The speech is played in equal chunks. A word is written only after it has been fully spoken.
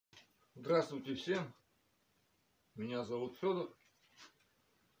Здравствуйте всем, меня зовут Федор.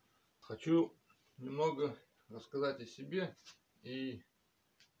 Хочу немного рассказать о себе и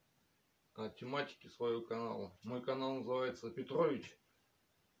о тематике своего канала. Мой канал называется Петрович.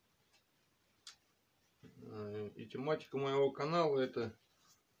 И тематика моего канала — это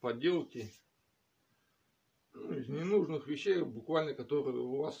поделки из ненужных вещей, буквально которые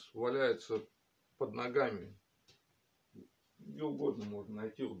у вас валяются под ногами. Где угодно можно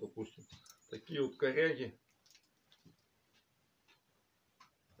найти, вот, допустим, такие вот коряги.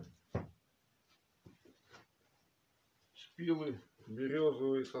 Шпилы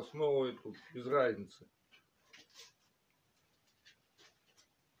березовые, сосновые, тут без разницы.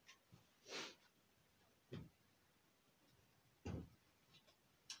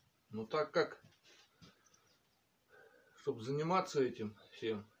 Но так как, чтобы заниматься этим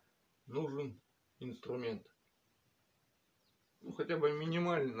всем, нужен инструмент. Ну, хотя бы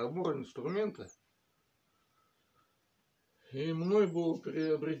минимальный набор инструмента. И мной было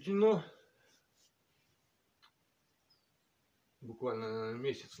приобретено буквально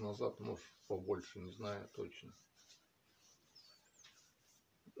месяц назад, может побольше, не знаю точно.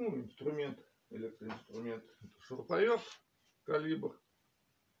 Ну, инструмент, электроинструмент. Это шуруповерт калибр.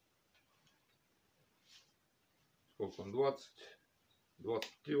 Сколько он?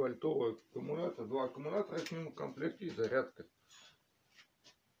 20-вольтовый аккумулятор. Два аккумулятора к нему в комплекте и зарядка.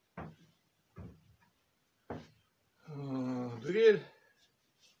 Дрель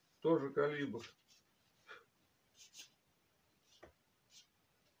тоже калибр. —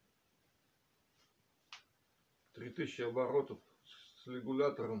 3000 оборотов с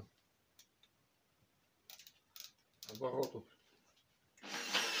регулятором оборотов.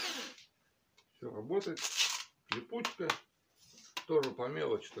 Все работает. Липучка тоже по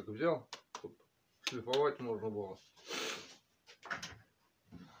мелочи так взял, чтобы шлифовать можно было.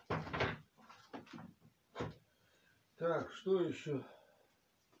 Так, что еще?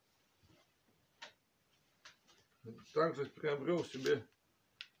 Также приобрел себе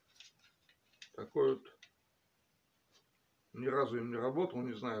такой вот, ни разу им не работал,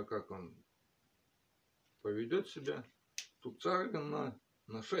 не знаю, как он поведет себя. Тут царган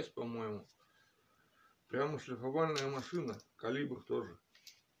на 6, по-моему. Прямо шлифовальная машина, калибр тоже.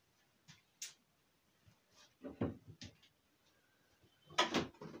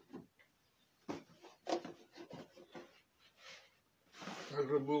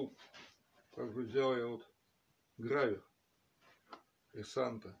 Также взял я вот гравер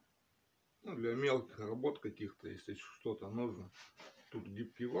Ресанта. Ну, для мелких работ каких-то, если что-то нужно. Тут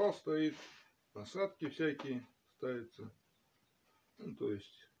гибкий вал стоит, насадки всякие ставятся. Ну, то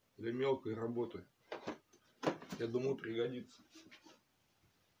есть для мелкой работы, я думаю, пригодится.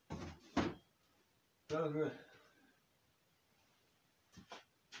 Также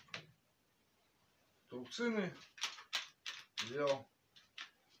трубцины взял.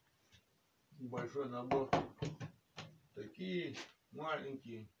 Большой набор. Такие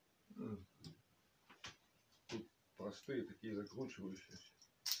маленькие. Тут простые, такие закручивающиеся.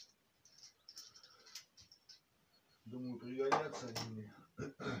 Думаю, пригодятся они мне.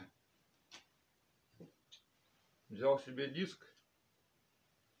 Взял себе диск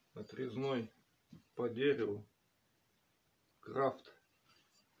отрезной по дереву. Крафт.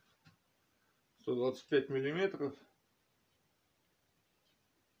 125 миллиметров.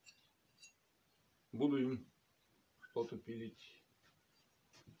 Буду им что-то пилить.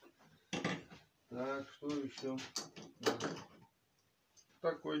 Так, что еще?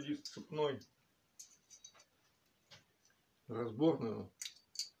 Такой диск цепной. Разборный.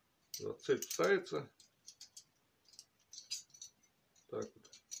 Цепь ставится. Так вот.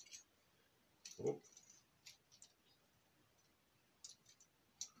 Оп.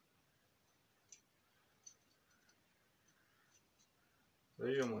 Да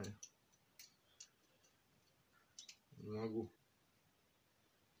ё-моё. Не могу.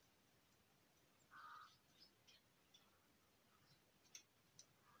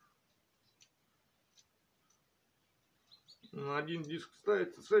 На один диск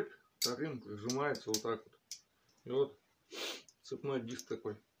ставится цепь, вторым прижимается вот так вот. И вот цепной диск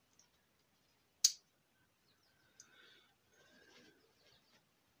такой.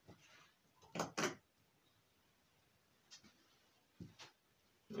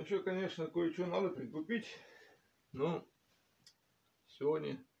 Ну, еще, конечно, кое-что надо прикупить. Но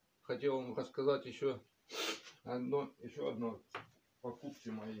сегодня хотел вам рассказать еще одно покупки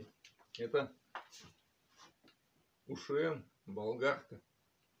мои. Это УШМ Болгарка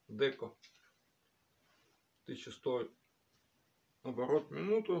DEKO. 1100 оборот в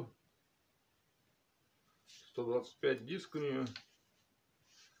минуту. 125 диск у нее.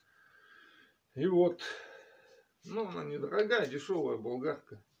 И вот, ну, она недорогая, дешевая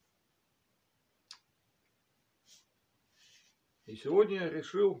болгарка. И сегодня я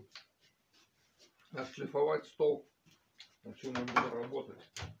решил отшлифовать стол. На чем я буду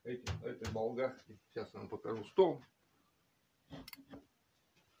работать этой болгарки. Сейчас я вам покажу стол.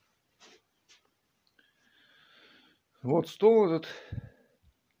 Вот стол этот.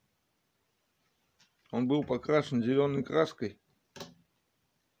 Он был покрашен зеленой краской.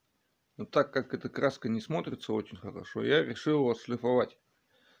 Но так как эта краска не смотрится очень хорошо, я решил его отшлифовать.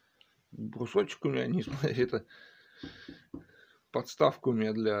 Брусочек у меня не смотрите, это подставка у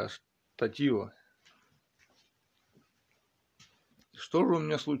меня для штатива. Что же у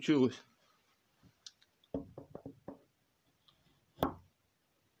меня случилось?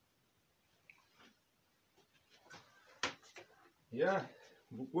 Я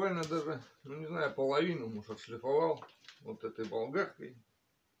буквально даже, ну не знаю, половину, может, отшлифовал вот этой болгаркой.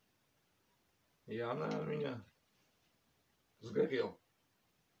 И она у меня сгорела.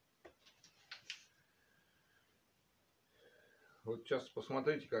 Вот сейчас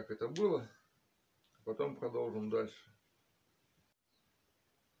посмотрите, как это было. Потом продолжим дальше.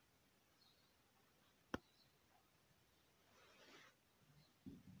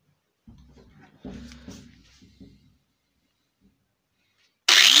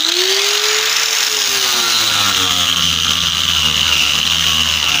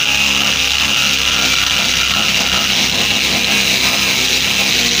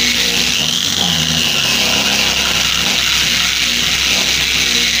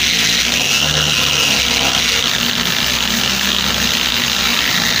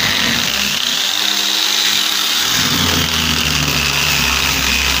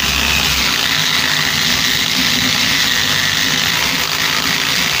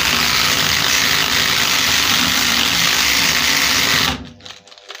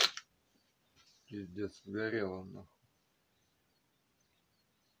 Пиздец, сгорела нахуй.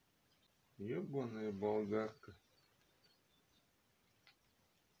 Ебаная болгарка.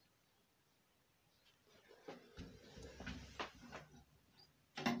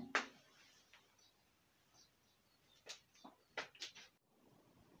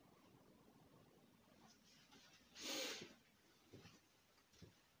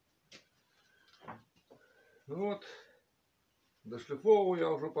 Ну вот, дошлифовывал я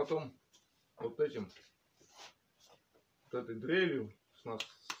уже потом вот этим, вот этой дрелью с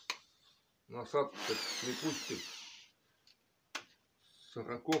насадкой липучки.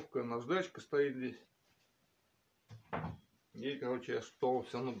 40-ка наждачка стоит здесь. И, короче, я стол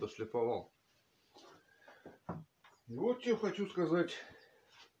все равно дошлифовал. И вот что хочу сказать.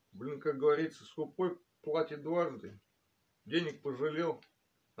 Блин, как говорится, скупой платит дважды. Денег пожалел,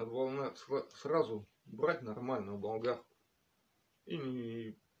 надо было сразу брать нормальную болгарку.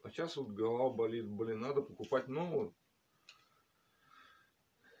 А сейчас вот голова болит, блин, надо покупать новую.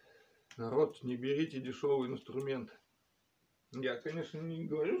 Народ, не берите дешевый инструмент. Я, конечно, не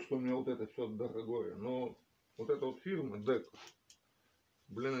говорю, что у меня вот это все дорогое, но вот эта вот фирма DEKO,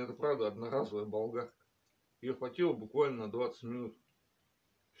 блин, это правда одноразовая болгарка. Ее хватило буквально на 20 минут.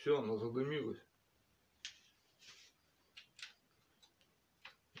 Все, она задымилась.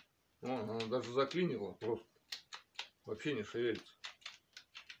 Вон, она даже заклинила просто. Вообще не шевелится.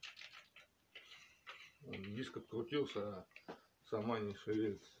 Диск открутился, а сама не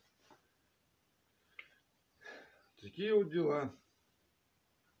шевелится. Такие вот дела.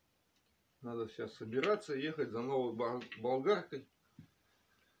 Надо сейчас собираться, ехать за новой болгаркой.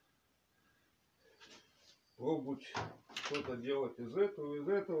 Пробовать что-то делать из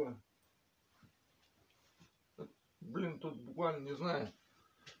этого. Блин, тут буквально, не знаю,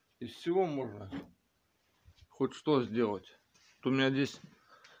 из всего можно хоть что сделать. Тут у меня здесь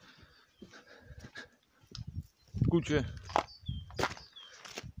куча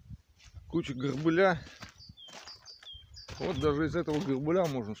горбыля. Вот даже из этого горбыля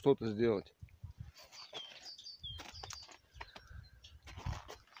можно что-то сделать.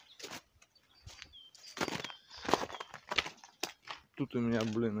 Тут у меня,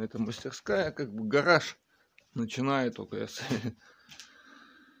 блин, это мастерская, как бы гараж. Начинаю только я с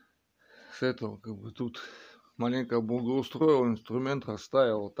этого, как бы тут маленько благоустроил, инструмент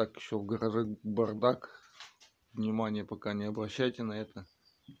расставил. Так еще в гараже бардак. Внимание пока не обращайте на это.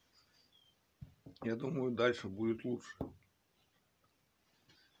 Я думаю, дальше будет лучше.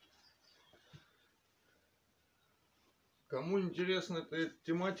 Кому интересна эта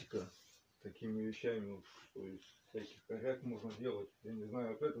тематика, такими вещами, вот, что из всяких коряк можно делать. Я не знаю,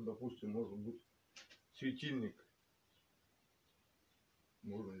 вот это, допустим, может быть светильник.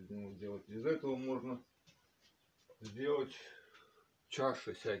 Можно из него сделать. Из этого можно сделать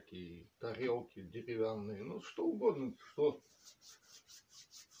чаши всякие, тарелки деревянные, ну что угодно, что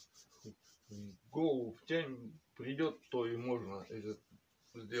в голову в тень придет, то и можно это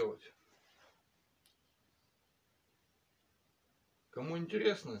сделать. Кому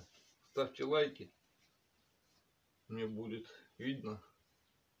интересно, ставьте лайки. Мне будет видно,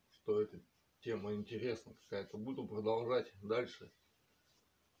 что эта тема интересна какая-то. Буду продолжать дальше.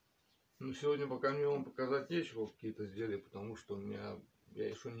 Но сегодня пока мне вам показать нечего, какие-то изделия, потому что я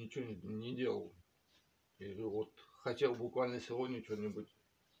еще ничего не делал. И вот хотел буквально сегодня что-нибудь.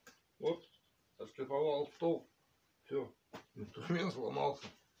 Вот, отшлифовал стол. Все, инструмент сломался.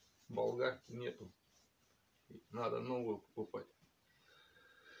 Болгарки нету. Надо новую покупать.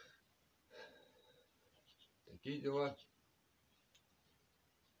 Такие дела.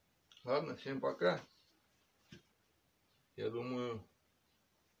 Ладно, всем пока. Я думаю,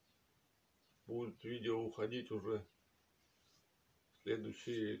 будет видео уходить уже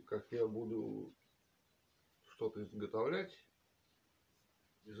следующие, как я буду что-то изготовлять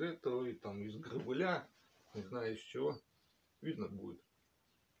из этого, и там из грабеля, не знаю из чего, видно будет.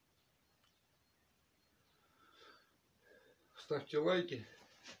 Ставьте лайки,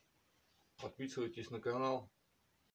 подписывайтесь на канал.